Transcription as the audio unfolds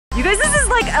You guys, this is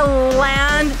like a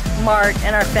landmark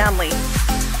in our family.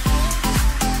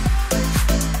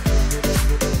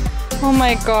 Oh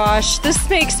my gosh, this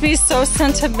makes me so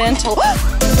sentimental.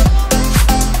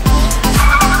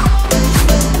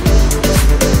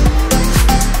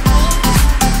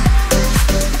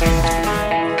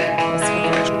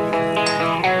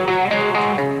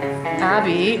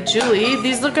 Abby, Julie,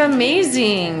 these look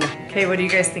amazing. Okay, what do you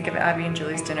guys think of Abby and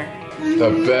Julie's dinner?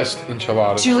 The best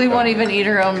enchiladas. Julie won't even eat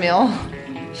her own meal.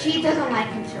 She doesn't like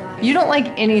enchiladas. You don't like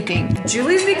anything.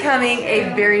 Julie's becoming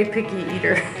a very picky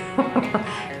eater.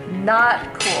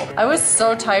 Not cool. I was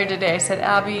so tired today. I said,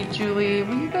 Abby, Julie,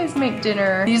 will you guys make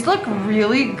dinner? These look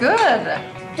really good.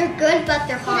 They're good, but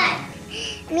they're hot.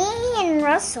 Me and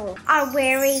Russell are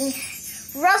wearing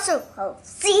Russell clothes.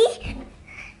 See?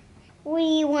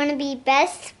 We want to be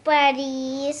best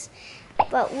buddies,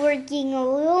 but we're getting a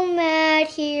little mad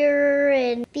here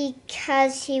and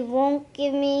because he won't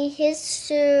give me his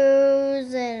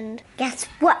shoes. And guess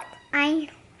what? I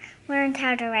learned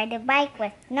how to ride a bike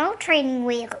with no training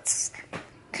wheels.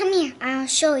 Come here, I'll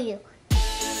show you. Look,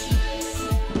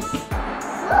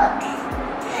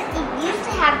 it used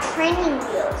to have training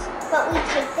wheels, but we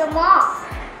take them off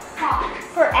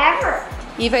forever.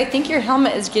 Eve, I think your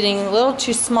helmet is getting a little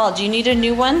too small. Do you need a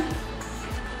new one?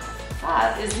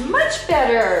 That is much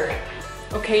better.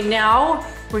 Okay, now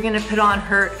we're gonna put on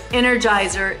her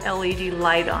Energizer LED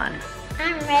light on.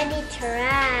 I'm ready to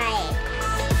ride.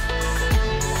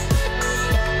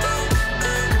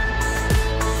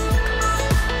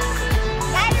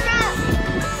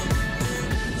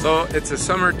 So it's a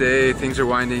summer day, things are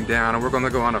winding down, and we're gonna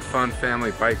go on a fun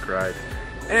family bike ride.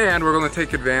 And we're gonna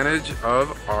take advantage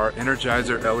of our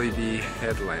Energizer LED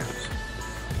headlamps.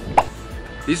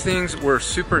 These things were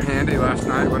super handy last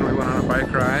night when we went on a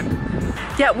bike ride.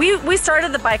 Yeah, we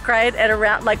started the bike ride at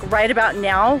around, like right about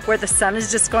now, where the sun is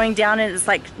just going down and it's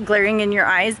like glaring in your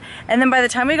eyes. And then by the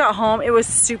time we got home, it was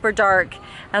super dark.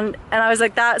 And I was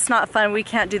like, that's not fun. We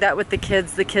can't do that with the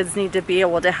kids. The kids need to be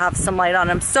able to have some light on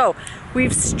them. So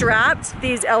we've strapped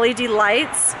these LED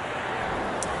lights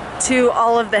to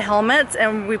all of the helmets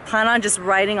and we plan on just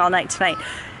riding all night tonight.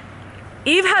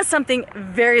 Eve has something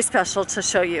very special to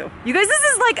show you. You guys, this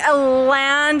is like a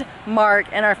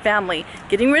landmark in our family.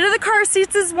 Getting rid of the car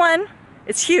seats is one.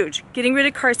 It's huge. Getting rid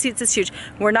of car seats is huge.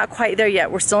 We're not quite there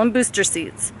yet. We're still in booster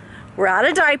seats. We're out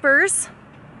of diapers.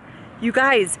 You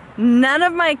guys, none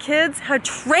of my kids had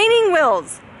training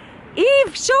wheels.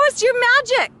 Eve, show us your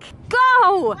magic.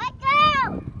 Go. Let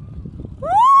go.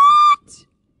 What?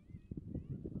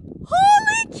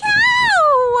 Holy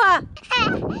cow!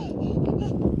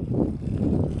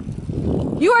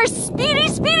 You are speedy,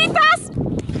 speedy, fast!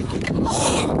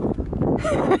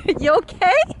 You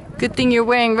okay? Good thing you're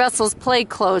wearing Russell's play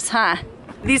clothes, huh?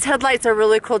 These headlights are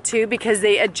really cool too because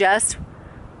they adjust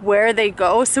where they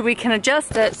go, so we can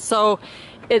adjust it so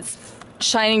it's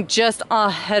shining just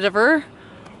ahead of her,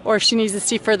 or if she needs to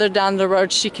see further down the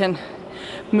road, she can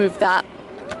move that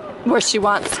where she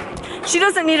wants. She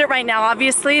doesn't need it right now,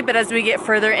 obviously, but as we get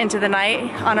further into the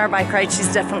night on our bike ride,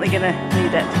 she's definitely gonna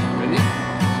need it. Ready?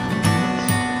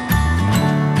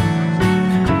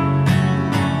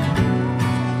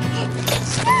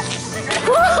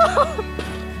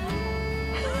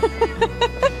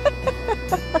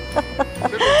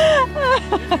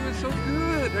 You're doing so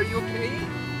good. Are you okay?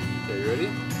 Okay, ready?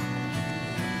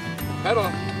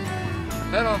 Pedal.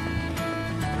 Pedal.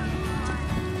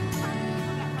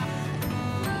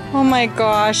 Oh my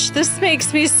gosh, this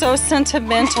makes me so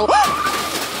sentimental.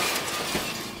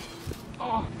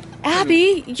 Oh,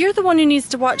 Abby, you're the one who needs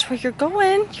to watch where you're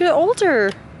going. You're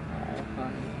older.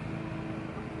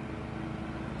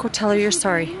 Go tell her you're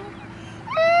sorry.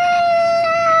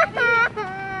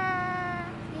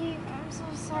 I'm so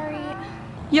sorry.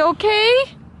 You okay?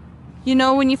 You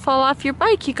know, when you fall off your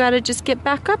bike, you gotta just get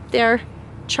back up there.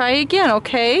 Try again,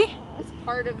 okay?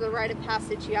 Part of the rite of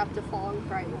passage, you have to fall and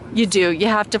cry once. You do. You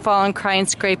have to fall and cry and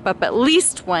scrape up at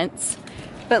least once.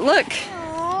 But look,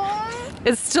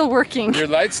 it's still working. Your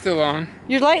light's still on.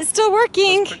 Your light's still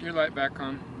working. Let's put your light back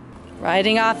on.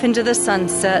 Riding off into the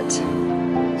sunset.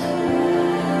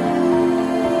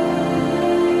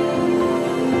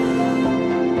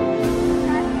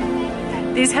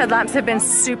 These headlamps have been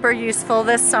super useful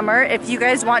this summer. If you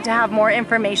guys want to have more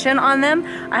information on them,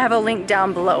 I have a link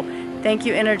down below. Thank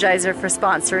you, Energizer, for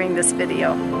sponsoring this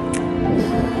video.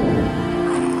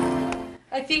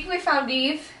 I think we found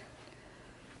Eve.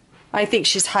 I think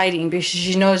she's hiding because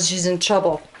she knows she's in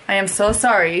trouble. I am so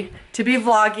sorry to be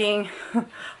vlogging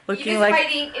looking like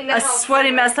a sweaty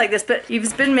mess like this, but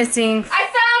Eve's been missing. I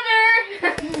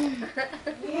found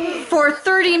her! For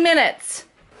 30 minutes.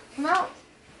 Come out.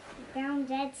 found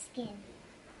dead skin.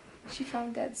 She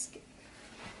found dead skin.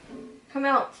 Come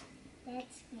out. Dead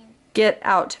skin. Get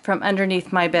out from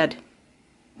underneath my bed.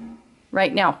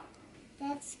 Right now.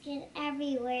 Dead skin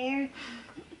everywhere.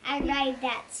 I write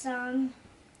that song.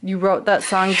 You wrote that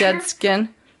song, Dead Skin?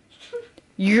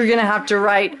 You're gonna have to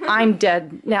write, I'm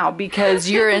dead now because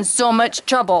you're in so much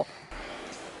trouble.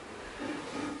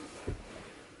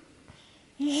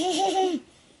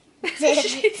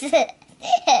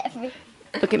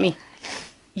 Look at me.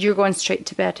 You're going straight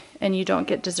to bed and you don't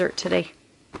get dessert today.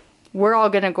 We're all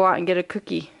gonna go out and get a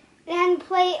cookie. And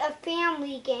play a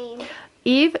family game.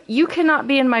 Eve, you cannot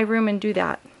be in my room and do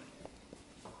that.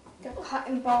 The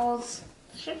cotton balls.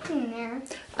 Chicken there.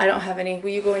 I don't have any. Will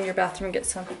you go in your bathroom and get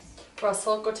some?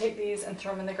 Russell, go take these and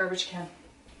throw them in the garbage can.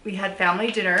 We had family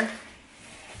dinner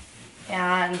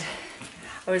and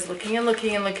I was looking and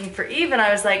looking and looking for Eve, and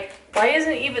I was like, why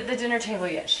isn't Eve at the dinner table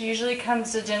yet? She usually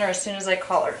comes to dinner as soon as I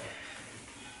call her.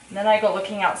 And then I go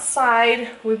looking outside.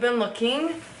 We've been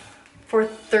looking for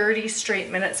 30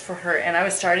 straight minutes for her, and I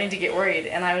was starting to get worried,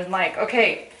 and I was like,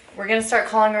 okay, we're gonna start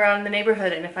calling around in the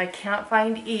neighborhood, and if I can't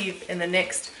find Eve in the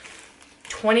next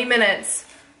 20 minutes,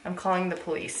 I'm calling the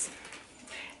police.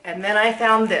 And then I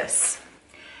found this.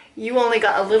 You only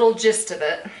got a little gist of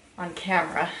it on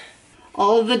camera.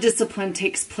 All of the discipline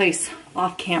takes place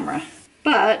off camera.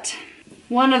 But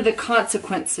one of the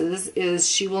consequences is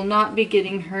she will not be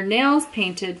getting her nails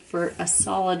painted for a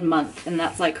solid month. And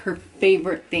that's like her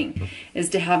favorite thing, is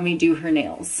to have me do her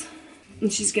nails.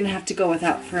 And she's gonna have to go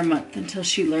without for a month until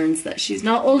she learns that she's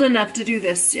not old enough to do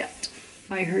this yet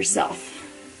by herself.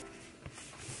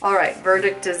 All right,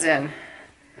 verdict is in.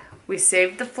 We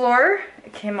saved the floor.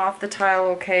 It came off the tile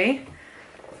okay.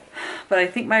 But I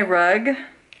think my rug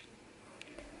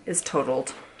is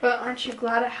totaled. But aren't you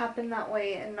glad it happened that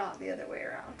way and not the other way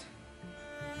around?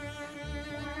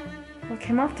 Well, it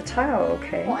came off the tile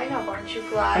okay. Well, I know, but aren't you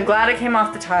glad? I'm glad it came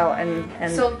off the tile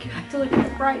and So you have to look at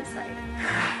the bright side.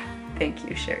 Thank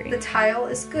you, Sherry. The tile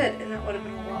is good, and it would have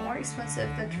been a lot more expensive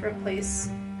than to replace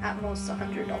at most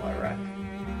 $100 rug.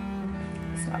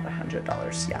 It's not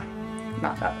 $100, yeah.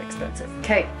 Not that expensive.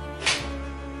 Okay.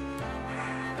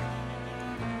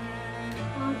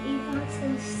 Eve wants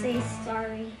to say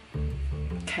sorry.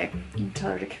 Okay, you can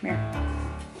tell her to come here.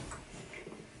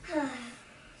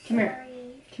 Come here.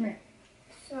 Come here.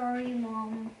 Sorry,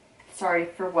 Mom. Sorry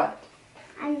for what?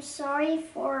 I'm sorry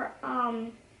for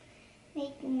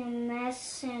making a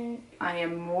mess and I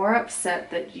am more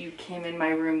upset that you came in my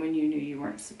room when you knew you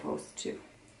weren't supposed to.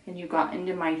 And you got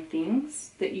into my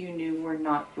things that you knew were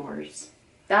not yours.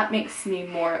 That makes me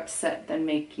more upset than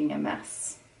making a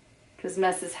mess. Because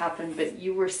messes happen, but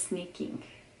you were sneaking.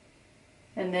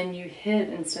 And then you hid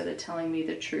instead of telling me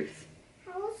the truth.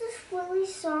 I was just really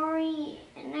sorry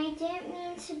and I didn't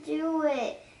mean to do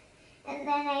it. And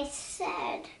then I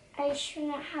said I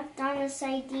shouldn't have done this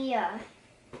idea.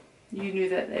 You knew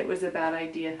that it was a bad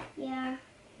idea. Yeah.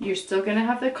 You're still going to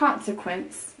have the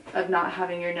consequence of not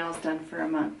having your nails done for a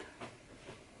month.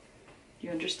 Do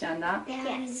you understand that?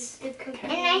 Yes. Okay.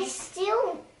 And I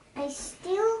still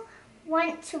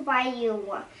want to buy you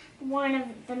one of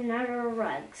the Nutter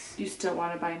rugs. You still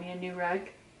want to buy me a new rug?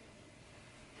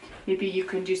 Maybe you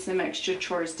can do some extra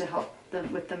chores to help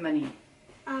them with the money.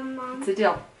 Mom. It's a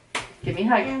deal. Give me a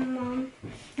hug. And Mom,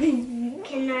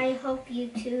 can I help you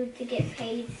too to get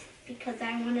paid? Because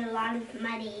I want a lot of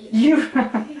money. You.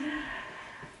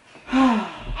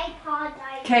 I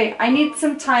apologize. Okay, I need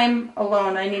some time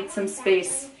alone. I need some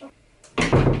space.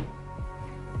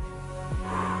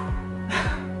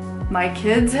 My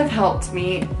kids have helped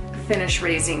me finish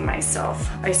raising myself.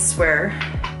 I swear.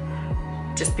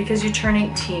 Just because you turn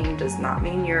 18 does not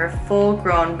mean you're a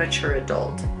full-grown, mature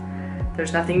adult.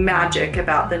 There's nothing magic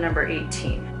about the number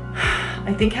 18.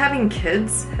 I think having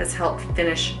kids has helped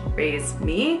raise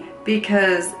me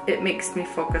because it makes me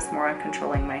focus more on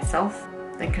controlling myself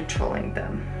than controlling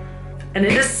them. And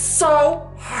it is so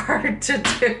hard to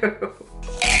do.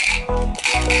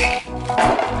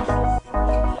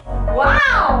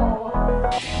 Wow!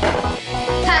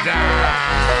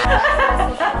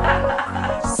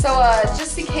 So,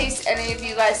 just in case any of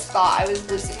you guys thought I was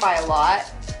losing by a lot,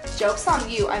 joke's on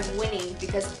you, I'm winning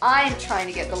because I'm trying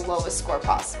to get the lowest score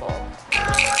possible.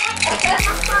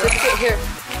 Let's get here.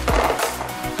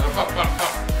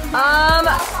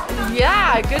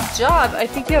 Yeah, good job. I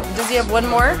think does he have one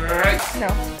more? All right. No.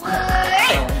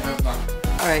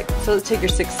 All right, so let's take your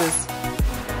 6s.